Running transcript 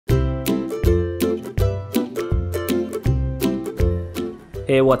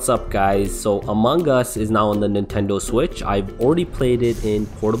Hey, what's up guys? So Among Us is now on the Nintendo Switch. I've already played it in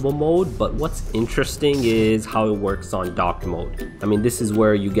portable mode, but what's interesting is how it works on docked mode. I mean, this is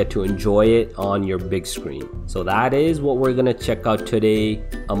where you get to enjoy it on your big screen. So that is what we're gonna check out today.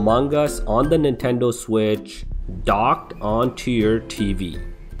 Among Us on the Nintendo Switch, docked onto your TV.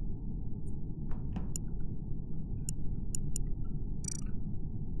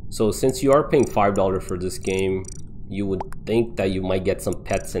 So since you are paying $5 for this game, you would think that you might get some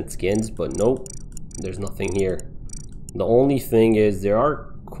pets and skins, but nope, there's nothing here. The only thing is there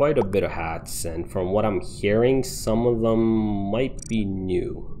are quite a bit of hats, and from what I'm hearing, some of them might be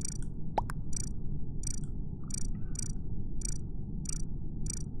new.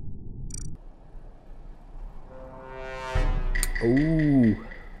 Ooh,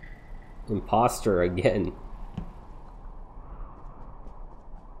 imposter again.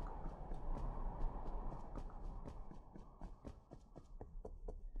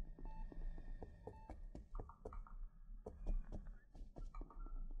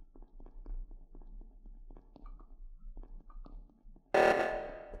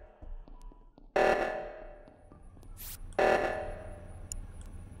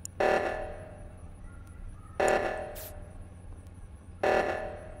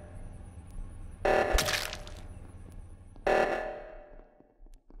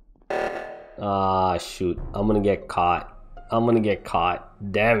 Ah, shoot. I'm gonna get caught. I'm gonna get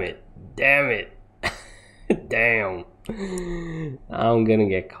caught. Damn it. Damn it. Damn. I'm gonna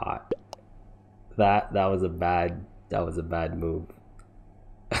get caught. That was a bad move.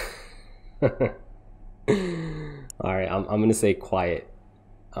 Alright, I'm gonna say quiet.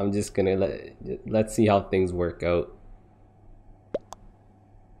 I'm just gonna let's see how things work out.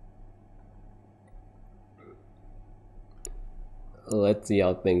 Let's see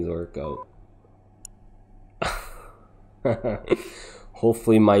how things work out.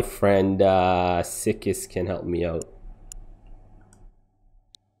 Hopefully my friend Sickest can help me out.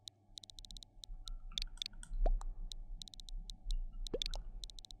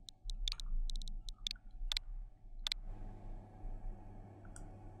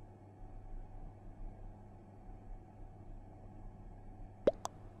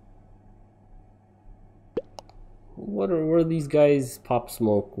 What are these guys? Pop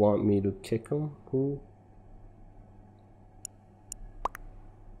Smoke want me to kick them? Who?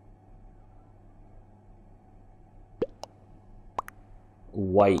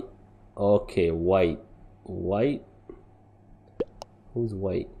 White. Okay, white. White? Who's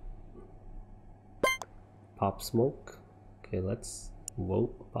white? Pop Smoke? Okay, let's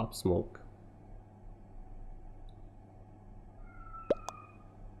vote Pop Smoke.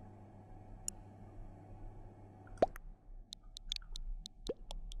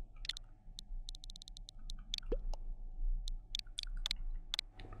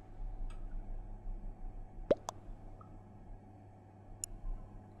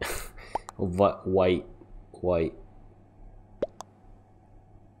 What? White.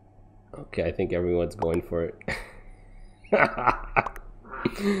 Okay, I think everyone's going for it.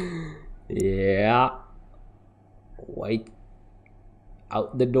 Yeah. White.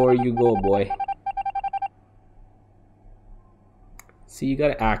 Out the door you go, boy. See, you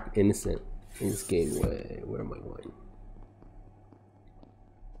gotta act innocent in this game. Where am I going?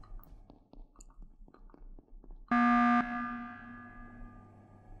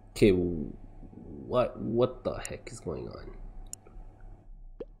 Okay, what the heck is going on?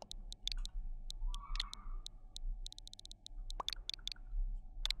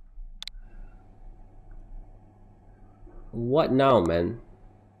 What now, man?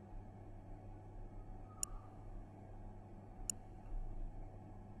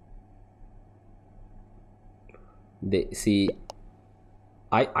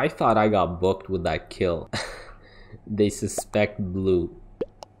 I thought I got booked with that kill. They suspect blue.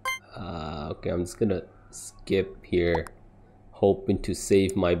 Okay, I'm just gonna skip here, hoping to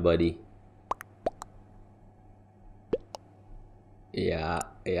save my buddy. Yeah,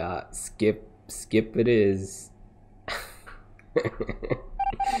 skip it is.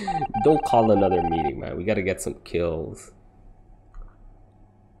 Don't call another meeting, man. We gotta get some kills.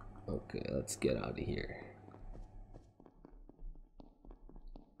 Okay, let's get out of here.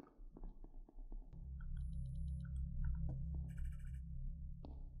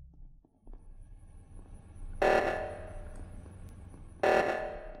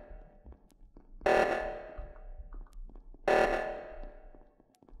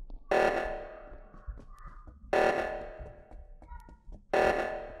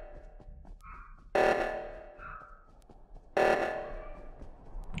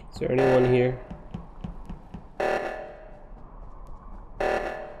 Is there anyone here?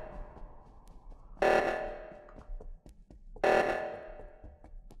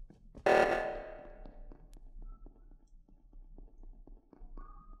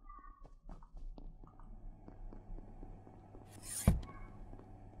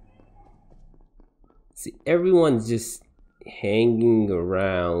 See, everyone's just hanging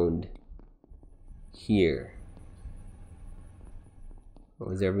around here.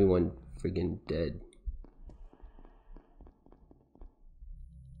 Or is everyone friggin' dead?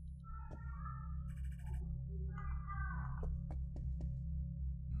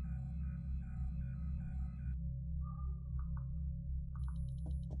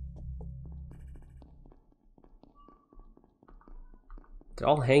 They're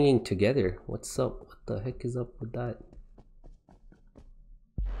all hanging together. What's up? What the heck is up with that?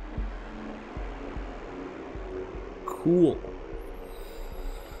 Cool.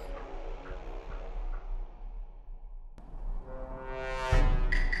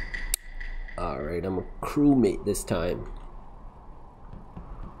 Alright, I'm a crewmate this time.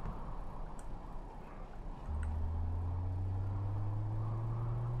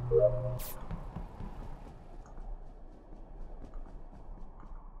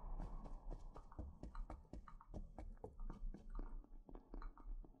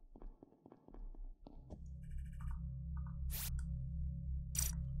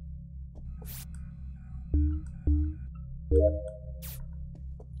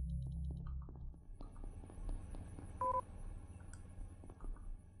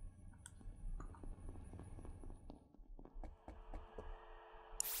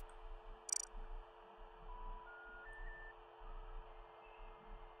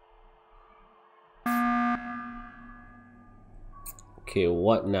 Okay,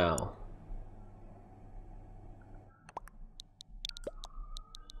 what now?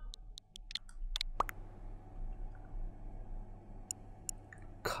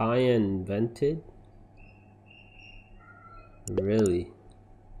 Kaya invented? Really?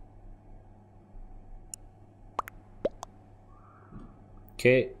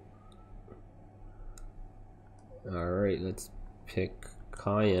 Okay. Alright, let's pick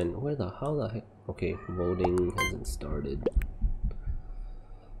Cayenne. Where the hell the heck? Okay, voting hasn't started.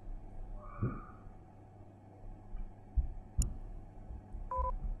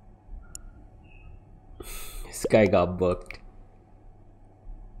 This guy got booked.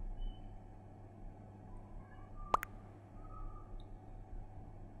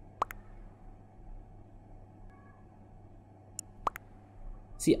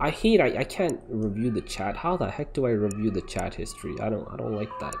 See, I can't review the chat. How the heck do I review the chat history? I don't like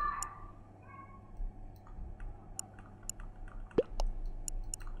that.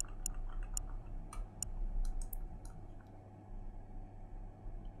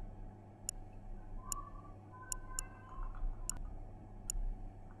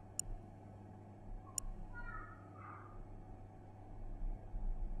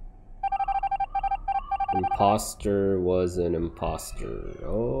 Imposter was an imposter.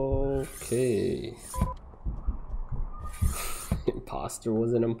 Okay. Imposter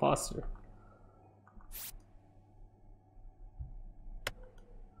was an imposter.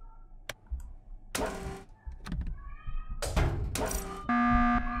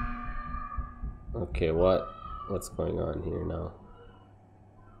 Okay, what's going on here now?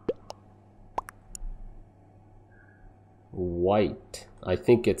 White. I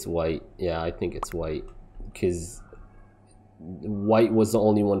think it's white. Yeah, I think it's white. Because white was the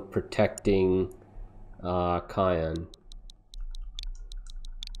only one protecting Cayenne.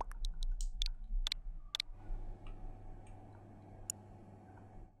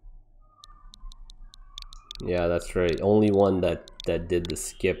 Yeah, that's right. Only one that did the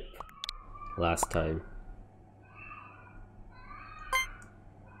skip last time.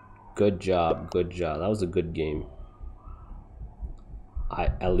 Good job, good job. That was a good game.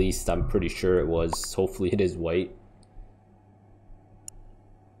 At least I'm pretty sure it was. Hopefully it is white.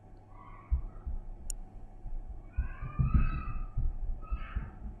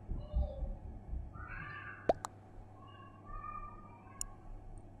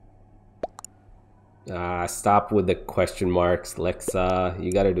 Stop with the question marks, Lexa.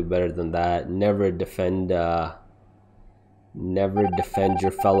 You gotta do better than that. Never defend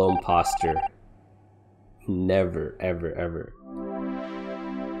your fellow imposter. Never, ever, ever.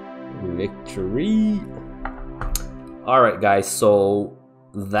 Victory. All right, guys, so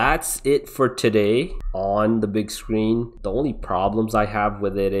that's it for today on the big screen. The only problems I have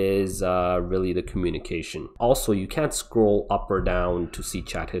with it is really the communication. Also, you can't scroll up or down to see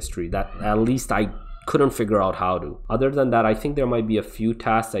chat history. That at least I couldn't figure out how to. Other than that, I think there might be a few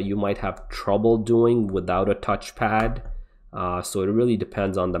tasks that you might have trouble doing without a touchpad. So it really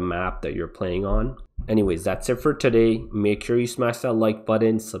depends on the map that you're playing on. Anyways, that's it for today. Make sure you smash that like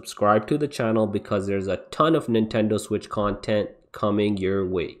button, subscribe to the channel because there's a ton of Nintendo Switch content coming your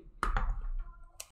way.